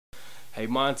Hey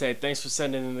Monte, thanks for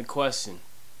sending in the question.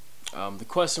 The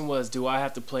question was, do I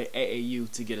have to play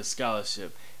AAU to get a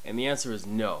scholarship? And the answer is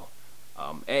no.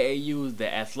 AAU,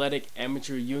 the Athletic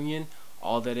Amateur Union,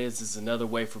 all that is another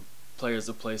way for players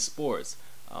to play sports.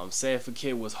 Say if a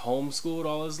kid was homeschooled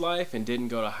all his life and didn't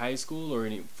go to high school or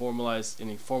any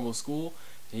formal school,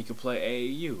 then he could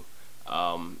play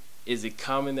AAU. Is it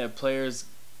common that players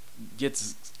get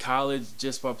to college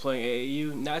just by playing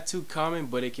AAU? Not too common,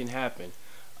 but it can happen.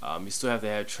 You still have to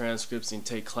have transcripts and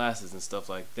take classes and stuff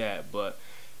like that. But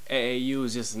AAU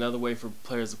is just another way for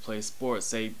players to play sports.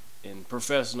 Say in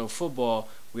professional football,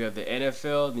 we have the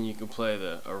NFL, then you can play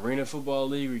the Arena Football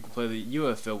League, or you can play the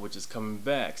UFL, which is coming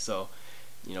back. So,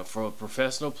 for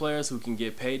professional players who can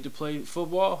get paid to play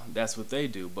football, that's what they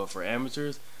do. But for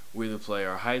amateurs, we either play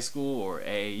our high school or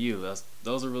AAU.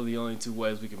 Those are really the only two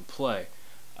ways we can play.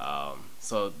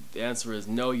 So the answer is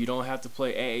no, you don't have to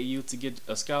play AAU to get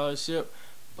a scholarship.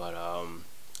 But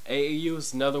AAU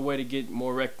is another way to get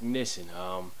more recognition,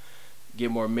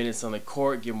 get more minutes on the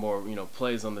court, get more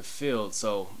plays on the field.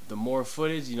 So the more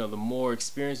footage, the more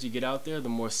experience you get out there, the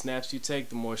more snaps you take,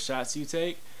 the more shots you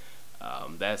take.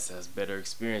 That's better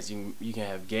experience. You can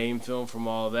have game film from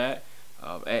all that.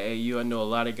 AAU, I know a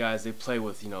lot of guys, they play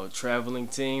with traveling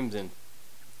teams and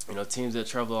teams that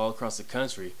travel all across the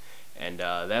country, and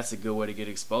that's a good way to get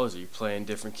exposure. You're playing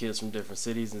different kids from different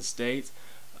cities and states.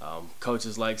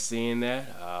 Coaches like seeing that.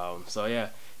 So yeah,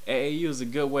 AAU is a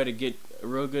good way to get a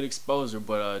real good exposure,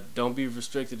 but don't be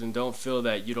restricted and don't feel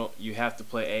that you have to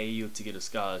play AAU to get a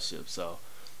scholarship. So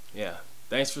yeah,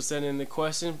 thanks for sending in the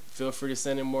question. Feel free to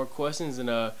send in more questions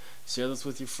and share this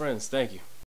with your friends. Thank you.